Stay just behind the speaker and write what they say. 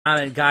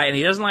a guy, and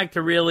he doesn't like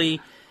to really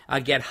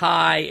get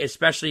high,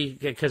 especially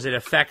because it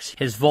affects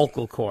his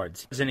vocal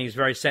cords, and he's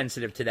very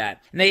sensitive to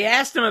that. And they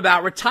asked him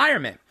about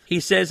retirement. He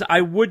says,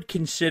 I would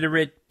consider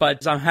it,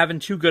 but I'm having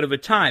too good of a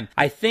time.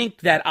 I think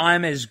that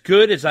I'm as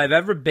good as I've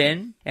ever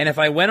been, and if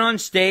I went on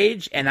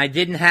stage and I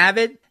didn't have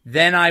it,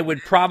 then I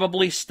would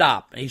probably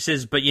stop. He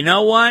says, but you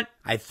know what?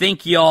 I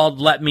think y'all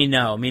let me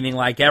know, meaning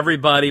like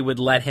everybody would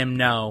let him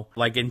know,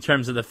 like in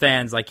terms of the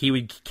fans, like he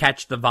would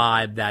catch the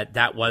vibe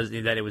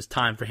that it was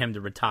time for him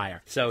to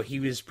retire. So he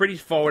was pretty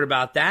forward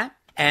about that.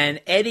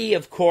 And Eddie,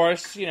 of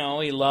course, he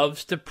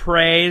loves to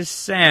praise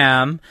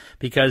Sam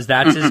because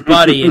that's his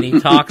buddy, and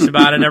he talks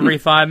about it every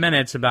 5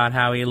 minutes about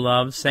how he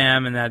loves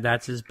Sam and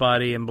that's his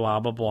buddy and blah,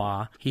 blah,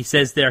 blah. He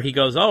says there, he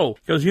goes,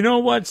 you know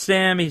what,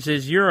 Sam? He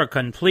says, you're a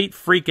complete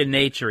freak of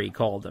nature, he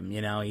called him,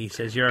 He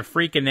says, you're a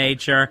freak of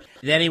nature.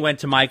 Then he went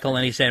to Michael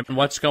and he said,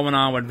 what's going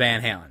on with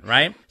Van Halen,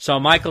 right?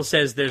 So Michael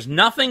says, there's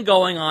nothing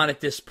going on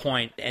at this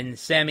point. And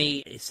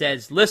Sammy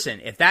says,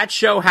 listen, if that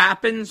show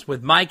happens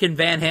with Mike and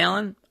Van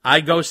Halen,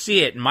 I'd go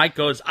see it. And Mike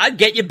goes, I'd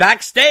get you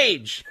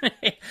backstage.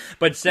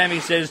 But Sammy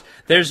says,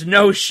 there's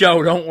no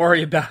show. Don't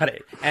worry about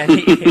it.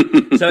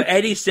 And so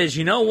Eddie says,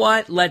 you know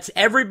what? Let's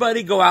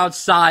everybody go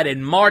outside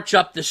and march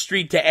up the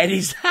street to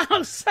Eddie's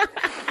house.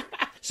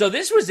 So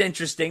this was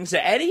interesting. So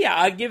Eddie,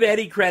 I'll give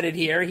Eddie credit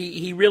here.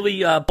 He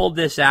really pulled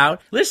this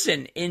out.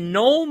 Listen, in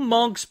Noel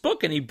Monk's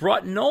book, and he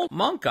brought Noel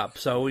Monk up.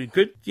 So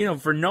good,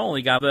 for Noel,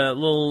 he got a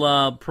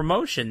little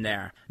promotion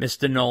there,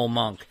 Mr. Noel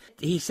Monk.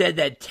 He said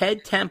that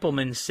Ted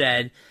Templeman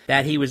said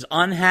that he was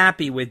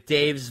unhappy with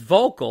Dave's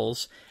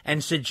vocals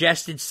and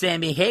suggested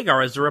Sammy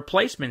Hagar as a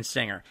replacement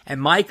singer.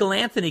 And Michael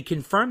Anthony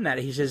confirmed that.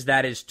 He says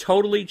that is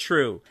totally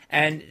true.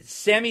 And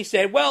Sammy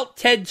said, well,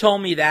 Ted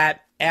told me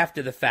that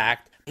after the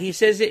fact. He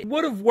says it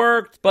would have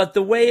worked, but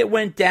the way it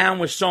went down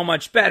was so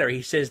much better.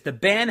 He says the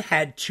band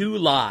had two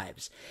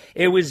lives.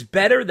 It was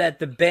better that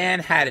the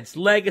band had its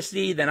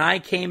legacy than I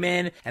came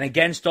in, and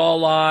against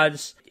all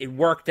odds, it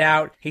worked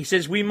out. He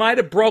says we might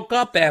have broke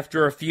up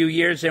after a few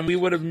years, and we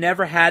would have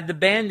never had the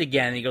band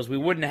again. He goes, we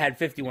wouldn't have had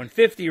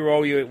 5150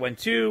 or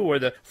OU812 or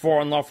the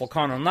For Unlawful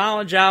Carnal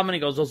Knowledge album. And he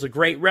goes, those are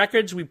great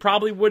records. We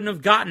probably wouldn't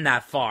have gotten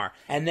that far.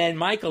 And then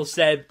Michael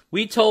said,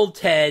 we told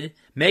Ted,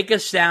 make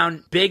us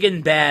sound big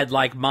and bad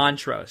like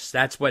Montrose.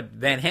 That's what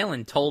Van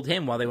Halen told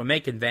him while they were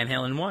making Van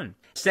Halen 1.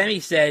 Sammy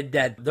said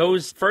that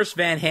those first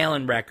Van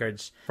Halen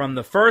records, from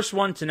the first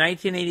one to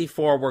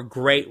 1984, were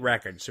great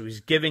records. So he's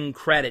giving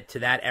credit to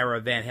that era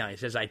of Van Halen. He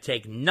says, I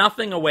take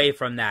nothing away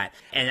from that.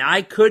 And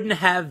I couldn't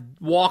have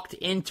walked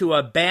into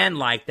a band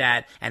like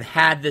that and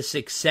had the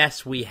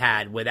success we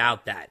had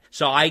without that.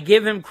 So I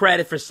give him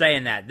credit for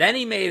saying that. Then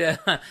he made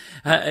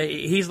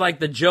he's like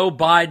the Joe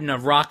Biden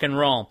of rock and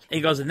roll. He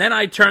goes, and then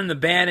I turned the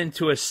band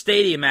into a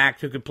stadium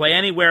act who could play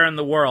anywhere in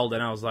the world.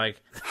 And I was like,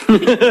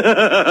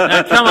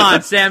 now, come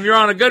on, Sam, you're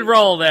on a good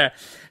roll there.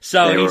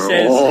 So they he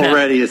says,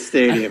 already a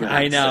stadium act.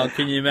 I know,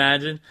 can you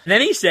imagine? And then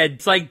he said,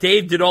 it's like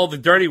Dave did all the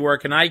dirty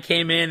work and I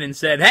came in and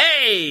said,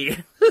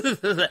 hey!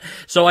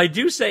 So I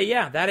do say,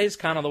 yeah, that is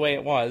kind of the way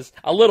it was.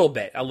 A little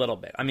bit.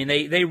 I mean,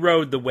 they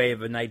rode the wave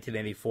of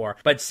 1984,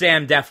 but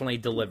Sam definitely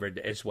delivered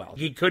as well.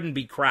 He couldn't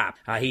be crap.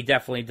 He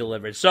definitely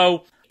delivered.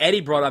 So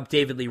Eddie brought up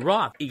David Lee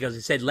Roth. He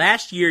said,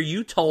 last year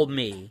you told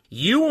me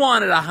you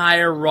wanted to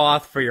hire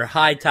Roth for your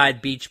High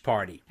Tide Beach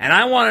party. And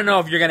I want to know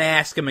if you're going to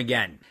ask him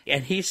again.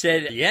 And he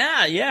said,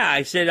 yeah.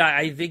 I said,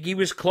 I think he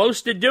was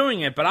close to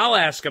doing it, but I'll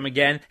ask him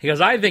again. He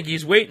goes, I think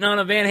he's waiting on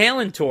a Van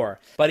Halen tour.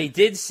 But he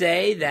did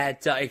say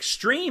that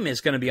Extreme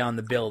is going to be on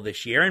the bill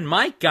this year. And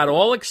Mike got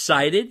all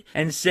excited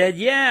and said,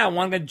 yeah, I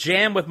want to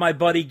jam with my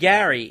buddy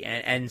Gary.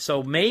 And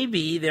so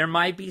maybe there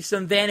might be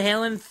some Van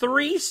Halen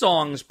 3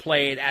 songs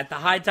played at the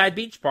High Tide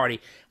Beach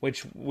party,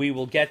 which we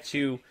will get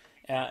to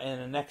in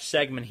the next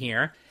segment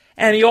here.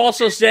 And he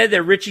also said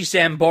that Richie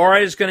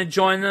Sambora is going to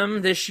join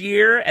them this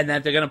year, and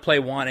that they're going to play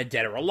Wanted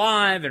Dead or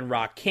Alive and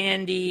Rock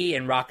Candy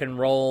and Rock and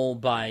Roll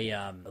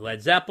by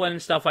Led Zeppelin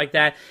and stuff like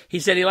that. He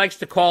said he likes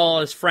to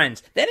call his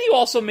friends. Then he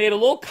also made a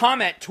little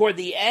comment toward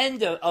the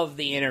end of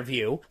the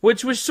interview,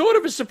 which was sort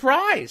of a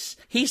surprise.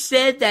 He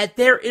said that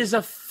there is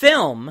a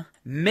film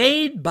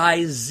made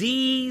by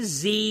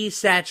Z.Z.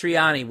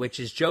 Satriani,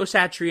 which is Joe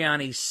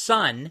Satriani's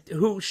son,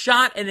 who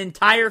shot an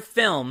entire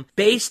film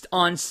based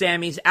on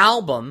Sammy's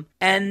album,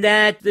 and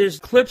that there's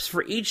clips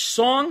for each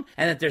song,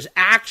 and that there's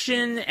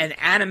action and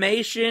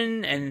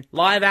animation and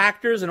live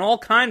actors and all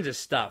kinds of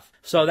stuff.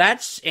 So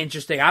that's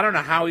interesting. I don't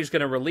know how he's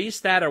going to release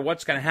that or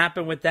what's going to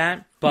happen with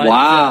that. But,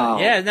 wow.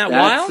 Yeah, isn't that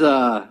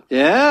wild?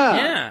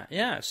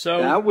 Yeah.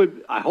 So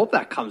I hope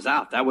that comes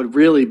out. That would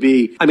really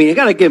be, I mean, you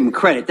got to give him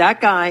credit.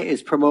 That guy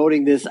is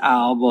promoting this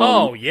album.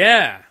 Oh,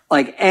 yeah.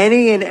 Like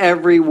any and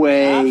every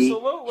way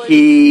Absolutely.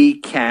 he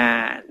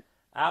can.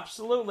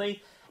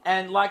 Absolutely.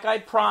 And like I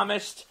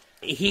promised,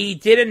 he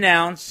did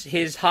announce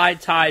his High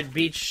Tide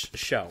Beach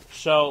show.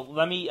 So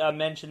let me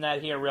mention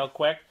that here real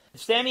quick.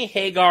 Sammy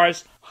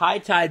Hagar's High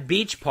Tide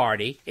Beach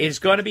Party is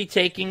going to be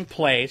taking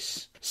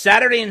place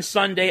Saturday and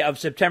Sunday of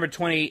September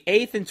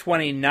 28th and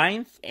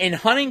 29th in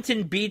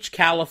Huntington Beach,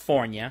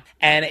 California.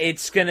 And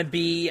it's going to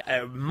be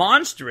a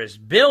monstrous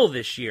bill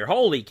this year.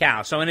 Holy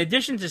cow. So in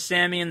addition to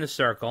Sammy and the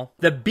Circle,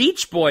 the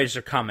Beach Boys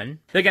are coming.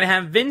 They're going to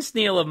have Vince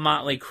Neil of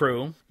Motley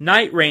Crue,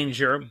 Night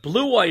Ranger,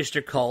 Blue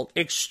Oyster Cult,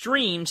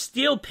 Extreme,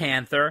 Steel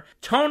Panther,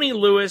 Tony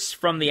Lewis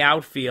from the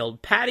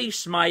Outfield, Patty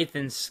Smythe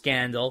and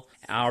Scandal.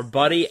 Our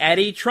buddy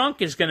Eddie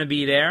Trunk is going to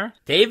be there.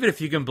 David,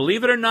 if you can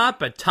believe it or not,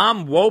 but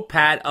Tom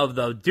Wopat of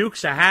the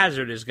Dukes of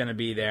Hazzard is going to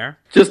be there.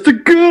 Just a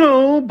good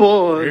old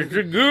boy. Just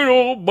a good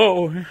old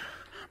boy.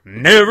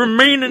 Never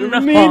meaning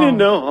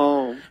no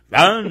harm.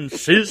 Run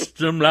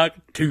system like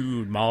a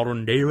tune.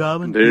 Modern day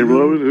Robin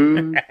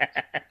Hood.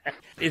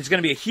 It's going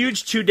to be a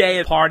huge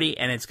 2-day party,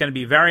 and it's going to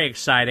be very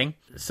exciting.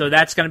 So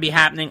that's going to be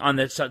happening on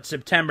the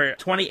September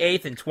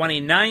 28th and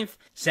 29th.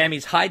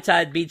 Sammy's High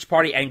Tide Beach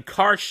Party and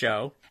Car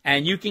Show.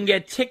 And you can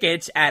get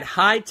tickets at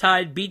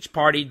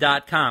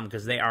hightidebeachparty.com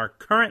because they are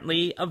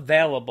currently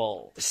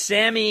available.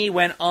 Sammy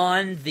went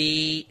on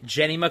the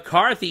Jenny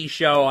McCarthy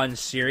show on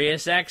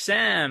Sirius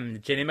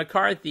XM. Jenny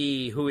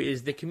McCarthy, who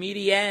is the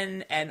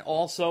comedian and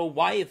also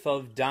wife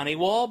of Donnie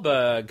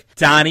Wahlberg.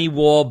 Donnie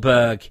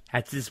Wahlberg,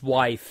 that's his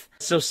wife.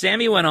 So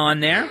Sammy went on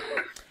there.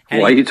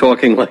 Why are you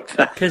talking like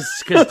that? Because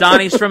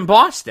Donnie's from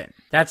Boston.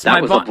 That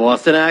was a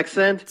Boston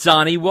accent?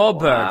 Donnie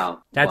Wahlberg.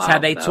 Wow. That's how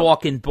they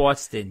talk in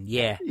Boston,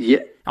 yeah.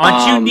 Yeah.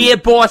 Aren't you near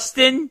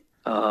Boston?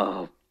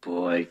 Oh,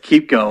 boy.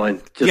 Keep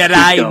going. Just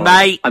G'day, keep going.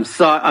 mate.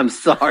 I'm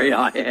sorry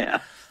I am.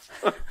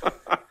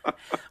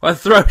 Or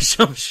throw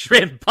some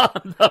shrimp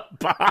on the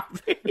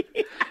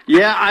barbie.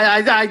 Yeah,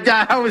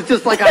 I was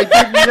just like, I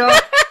didn't know.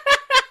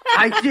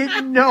 I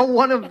didn't know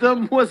one of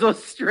them was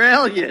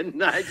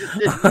Australian. I just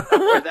didn't know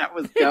where that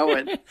was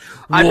going.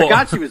 I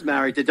forgot she was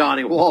married to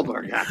Donnie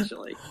Wahlberg,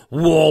 actually.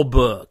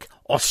 Wahlberg,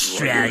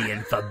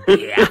 Australian for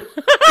beer.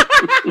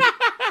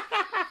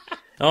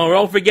 Oh,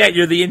 don't forget,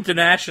 you're the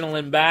international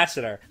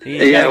ambassador.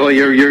 Yeah, well,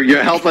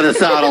 you're helping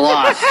us out a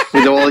lot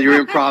with all your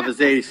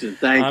improvisation.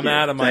 Thank you. I'm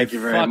out of my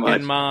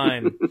fucking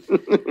mind.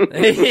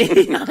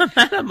 I'm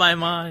out of my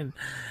mind.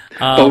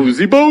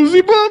 Bozy,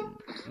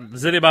 bop.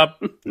 Zitty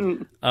bop.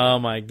 Oh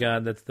my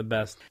God, that's the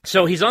best.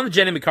 So he's on the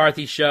Jenny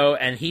McCarthy show,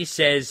 and he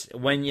says,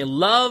 when you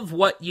love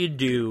what you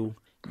do,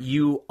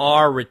 you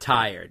are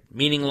retired.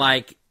 Meaning,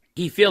 like,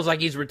 he feels like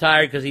he's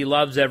retired because he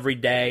loves every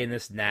day and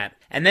this and that.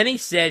 And then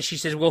she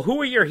says, well, who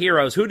are your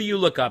heroes? Who do you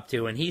look up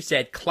to? And he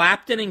said,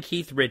 Clapton and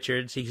Keith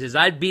Richards. He says,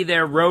 I'd be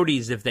their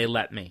roadies if they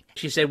let me.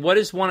 She said, what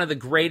is one of the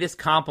greatest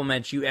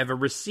compliments you ever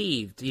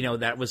received? You know,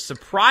 that was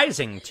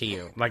surprising to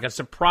you, like a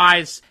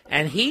surprise.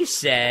 And he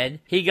said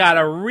he got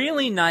a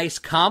really nice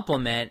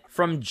compliment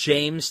from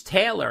James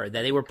Taylor,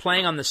 that they were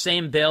playing on the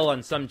same bill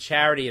on some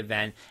charity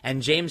event.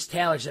 And James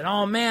Taylor said,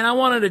 oh man, I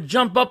wanted to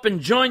jump up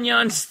and join you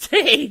on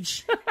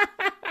stage.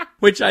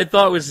 Which I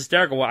thought was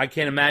hysterical. Well, I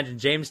can't imagine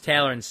James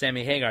Taylor and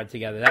Sammy Hagar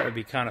together. That would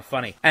be kind of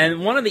funny.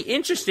 And one of the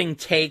interesting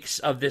takes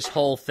of this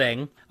whole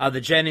thing, of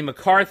the Jenny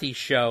McCarthy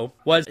show,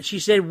 was she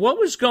said, what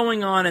was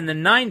going on in the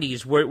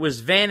 90s where it was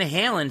Van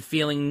Halen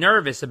feeling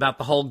nervous about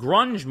the whole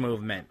grunge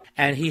movement?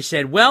 And he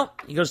said, well,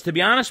 he goes, to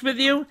be honest with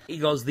you, he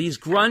goes, these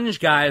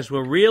grunge guys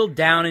were real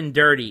down and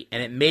dirty,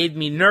 and it made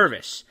me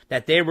nervous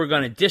that they were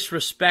going to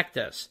disrespect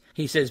us.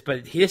 He says,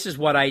 but this is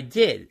what I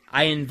did.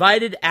 I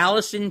invited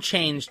Alice in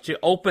Chains to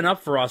open up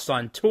for us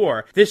on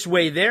tour. This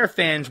way their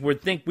fans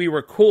would think we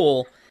were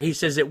cool. He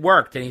says it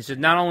worked. And he said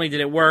not only did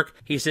it work,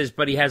 he says,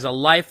 but he has a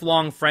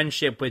lifelong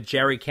friendship with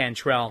Jerry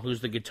Cantrell, who's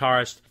the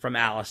guitarist from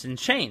Alice in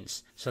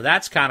Chains. So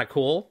that's kind of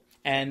cool.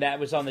 And that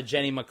was on the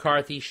Jenny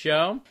McCarthy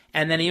show.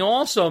 And then he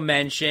also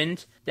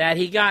mentioned that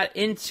he got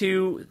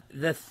into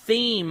the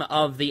theme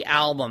of the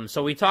album.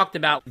 So we talked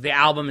about the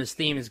album's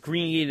theme is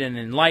greed and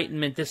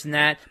enlightenment, this and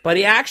that. But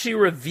he actually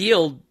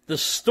revealed the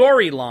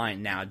storyline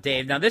now,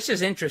 Dave. Now, this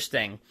is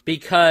interesting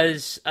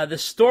because the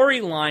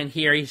storyline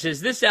here, he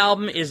says, this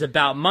album is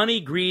about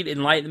money, greed,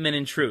 enlightenment,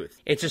 and truth.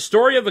 It's a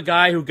story of a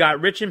guy who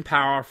got rich and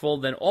powerful,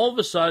 then all of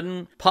a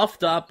sudden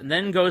puffed up, and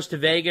then goes to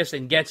Vegas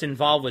and gets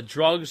involved with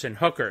drugs and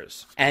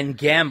hookers and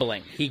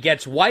gambling. He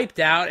gets wiped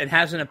out and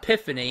has an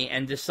epiphany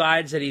and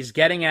decides that he's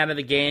getting out of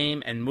the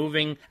game and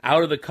moving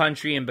out of the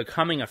country and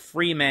becoming a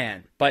free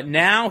man. But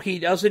now he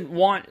doesn't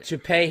want to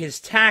pay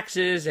his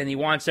taxes, and he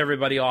wants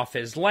everybody off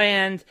his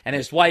land, and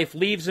his wife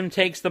leaves him,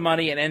 takes the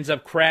money, and ends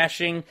up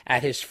crashing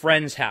at his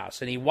friend's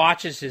house. And he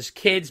watches his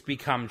kids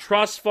become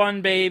trust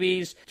fund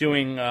babies,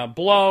 doing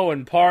blow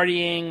and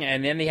partying,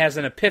 and then he has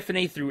an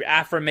epiphany through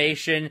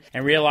affirmation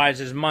and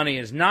realizes money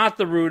is not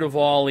the root of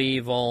all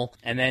evil.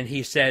 And then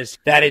he says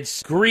that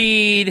it's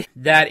greed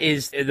that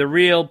is the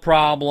real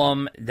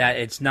problem, that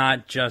it's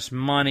not just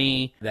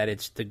money, that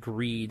it's the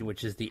greed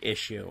which is the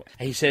issue.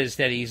 He says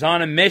that he's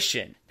on a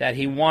mission, that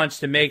he wants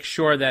to make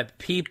sure that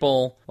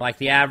people, like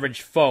the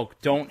average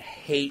folk, don't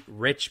hate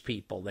rich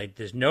people.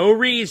 There's no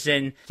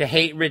reason to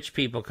hate rich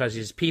people because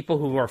there's people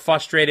who are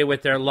frustrated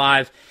with their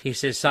lives. He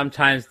says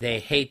sometimes they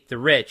hate the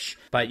rich,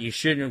 but you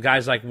shouldn't.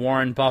 Guys like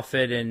Warren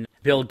Buffett and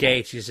Bill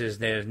Gates. He says,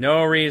 there's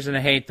no reason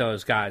to hate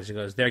those guys. He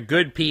goes, they're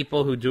good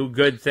people who do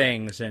good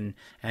things. And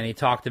he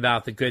talked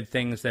about the good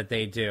things that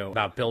they do,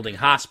 about building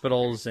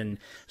hospitals and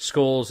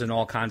schools and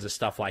all kinds of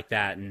stuff like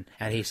that. And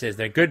he says,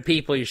 they're good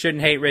people. You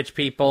shouldn't hate rich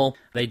people.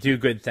 They do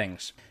good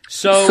things.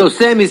 So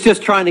Sammy's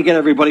just trying to get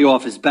everybody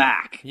off his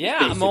back.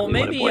 Yeah, well,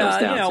 maybe,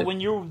 when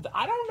you're,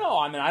 I don't know.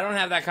 I mean, I don't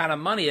have that kind of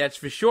money, that's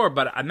for sure.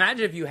 But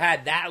imagine if you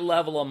had that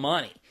level of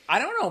money. I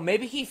don't know.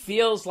 Maybe he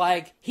feels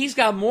like he's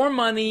got more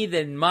money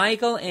than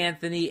Michael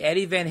Anthony,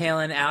 Eddie Van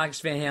Halen, Alex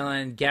Van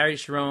Halen, Gary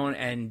Sharon,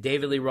 and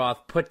David Lee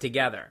Roth put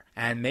together.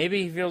 And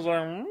maybe he feels like,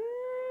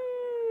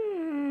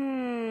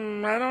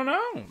 I don't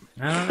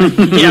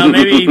know.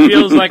 Maybe he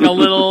feels like a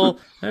little,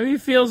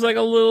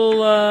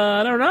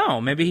 I don't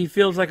know. Maybe he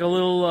feels like a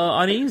little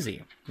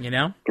uneasy,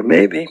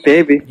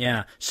 Maybe.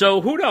 Yeah.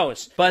 So who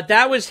knows? But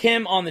that was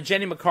him on the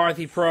Jenny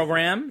McCarthy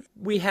program.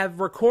 We have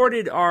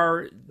recorded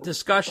our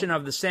discussion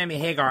of the Sammy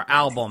Hagar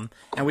album,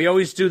 and we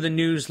always do the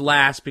news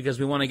last because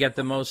we want to get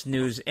the most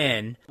news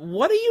in.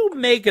 What do you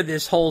make of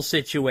this whole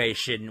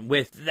situation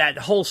with that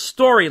whole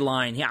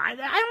storyline here? I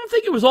don't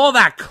think it was all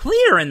that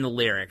clear in the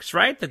lyrics,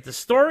 right? That the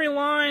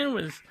storyline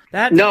was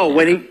that. No,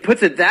 when he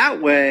puts it that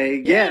way,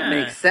 it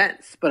makes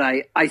sense. But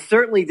I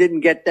certainly didn't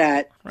get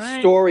that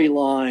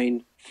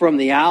storyline from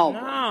the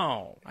album.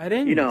 No, I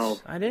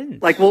didn't. I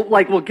didn't. Like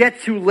we'll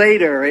get to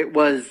later, it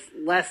was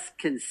less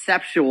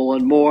conceptual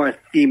and more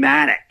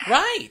thematic.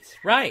 Right.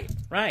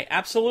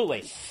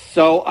 Absolutely.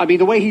 So, I mean,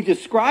 the way he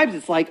describes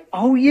it's like,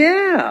 oh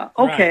yeah,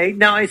 okay,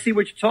 now I see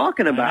what you're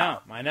talking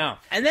about. I know.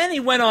 And then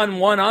he went on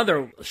one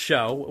other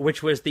show,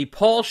 which was the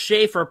Paul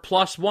Schaefer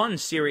Plus One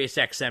Sirius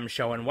XM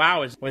show. And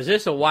wow, was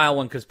this a wild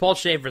one? Because Paul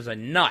Schaefer's a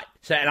nut.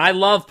 So, and I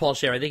love Paul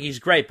Schaefer. I think he's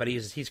great, but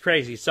he's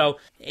crazy. So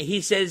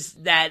he says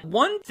that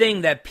one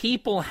thing that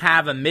people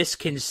have a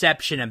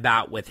misconception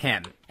about with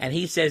him, and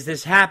he says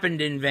this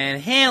happened in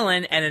Van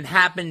Halen and it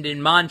happened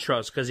in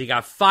Montrose because he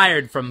got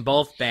fired from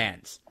both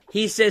bands.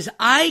 He says,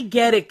 I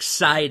get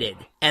excited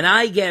and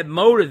I get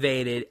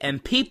motivated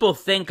and people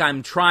think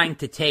I'm trying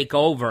to take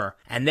over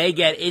and they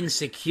get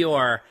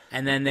insecure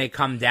and then they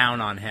come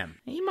down on him.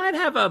 He might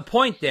have a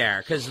point there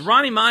because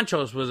Ronnie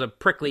Montrose was a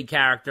prickly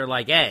character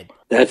like Ed.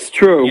 That's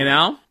true.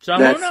 So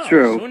that's who knows?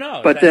 True. Who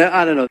knows? But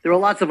I don't know. There were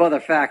lots of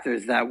other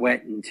factors that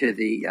went into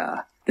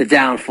the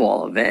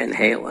downfall of Van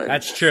Halen.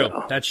 That's true.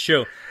 So. That's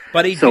true.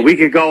 So we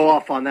could go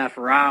off on that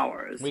for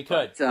hours. We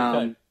could.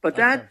 But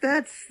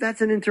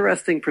that's an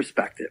interesting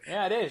perspective.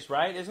 Yeah, it is,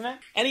 right? Isn't it?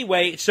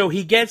 Anyway, so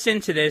he gets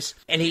into this,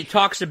 and he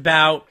talks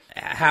about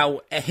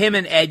how him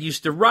and Ed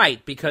used to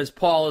write, because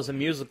Paul is a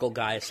musical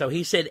guy. So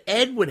he said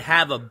Ed would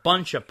have a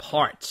bunch of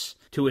parts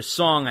to a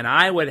song, and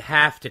I would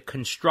have to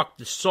construct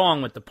the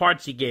song with the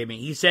parts he gave me.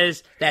 He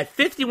says that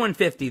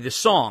 5150, the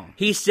song,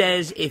 he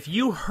says if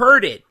you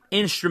heard it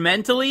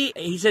instrumentally,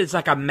 he said it's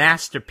like a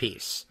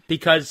masterpiece,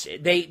 because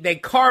they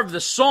carved the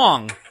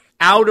song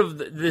out of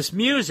this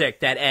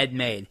music that Ed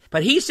made.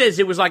 But he says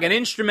it was like an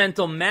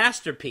instrumental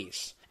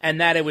masterpiece, and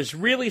that it was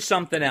really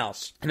something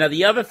else. Now,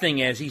 the other thing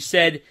is, he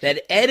said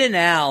that Ed and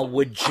Al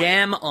would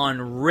jam on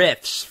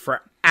riffs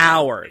for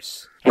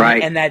hours.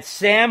 Right. And that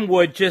Sam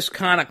would just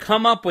kind of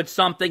come up with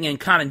something and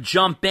kind of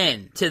jump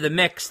in to the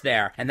mix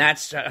there. And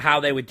that's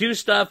how they would do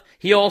stuff.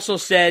 He also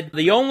said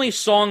the only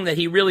song that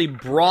he really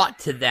brought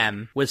to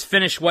them was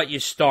Finish What You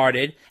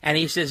Started. And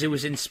he says it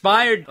was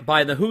inspired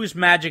by the Who's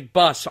Magic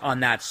Bus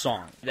on that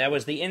song. That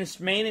was the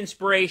main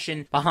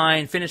inspiration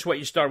behind Finish What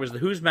You Started was the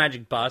Who's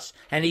Magic Bus.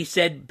 And he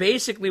said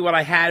basically what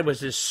I had was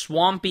this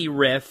swampy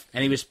riff.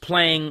 And he was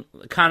playing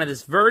kind of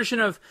this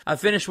version of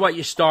Finish What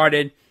You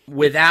Started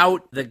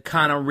without the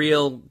kind of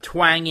real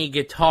twangy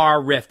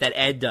guitar riff that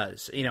Ed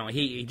does.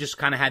 He just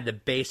kind of had the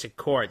basic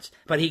chords.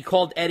 But he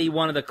called Eddie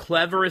one of the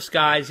cleverest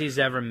guys he's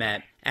ever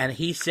met. And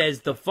he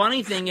says the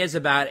funny thing is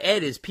about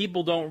Ed is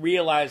people don't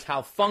realize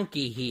how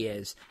funky he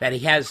is, that he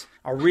has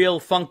a real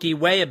funky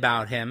way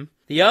about him.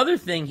 The other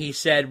thing he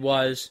said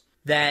was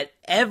that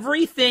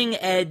everything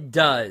Ed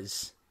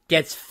does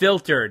gets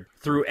filtered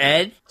through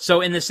Ed.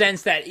 So in the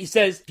sense that he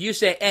says, if you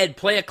say, Ed,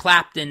 play a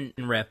Clapton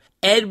riff,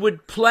 Ed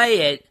would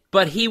play it,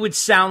 but he would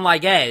sound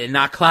like Ed and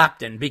not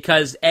Clapton,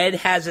 because Ed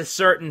has a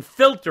certain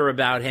filter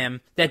about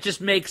him that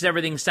just makes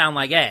everything sound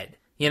like Ed.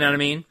 You know what I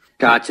mean?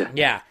 Gotcha.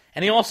 Yeah.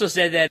 And he also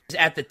said that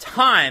at the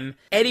time,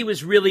 Eddie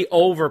was really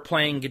over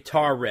playing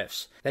guitar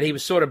riffs, that he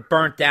was sort of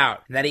burnt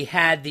out, and that he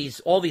had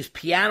all these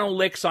piano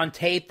licks on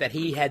tape that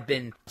he had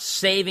been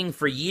saving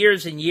for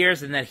years and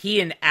years, and that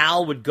he and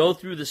Al would go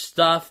through the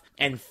stuff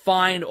and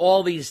find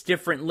all these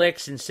different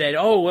licks and said,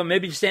 oh, well,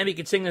 maybe Sammy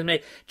could sing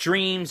this,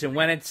 Dreams and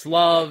When It's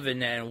Love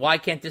and Why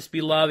Can't This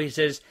Be Love? He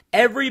says,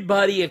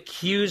 everybody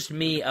accused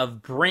me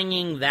of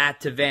bringing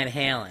that to Van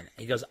Halen.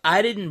 He goes,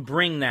 I didn't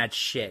bring that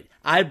shit.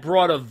 I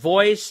brought a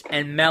voice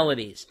and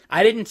melodies.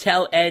 I didn't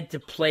tell Ed to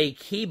play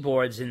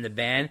keyboards in the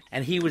band,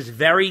 and he was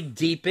very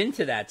deep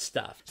into that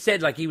stuff.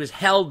 Said like he was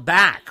held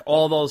back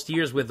all those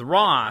years with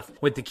Roth,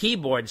 with the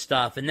keyboard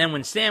stuff, and then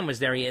when Sam was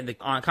there, he had to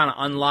kind of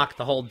unlock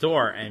the whole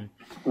door. And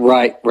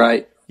Right.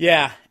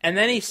 Yeah, and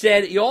then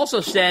he also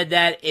said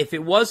that if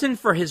it wasn't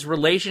for his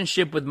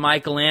relationship with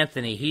Michael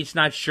Anthony, he's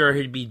not sure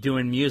he'd be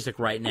doing music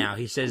right now.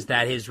 He says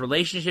that his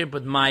relationship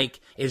with Mike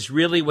is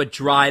really what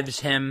drives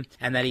him,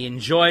 and that he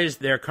enjoys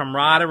their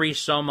camaraderie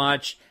so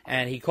much,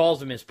 and he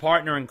calls him his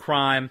partner in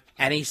crime.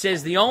 And he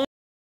says the only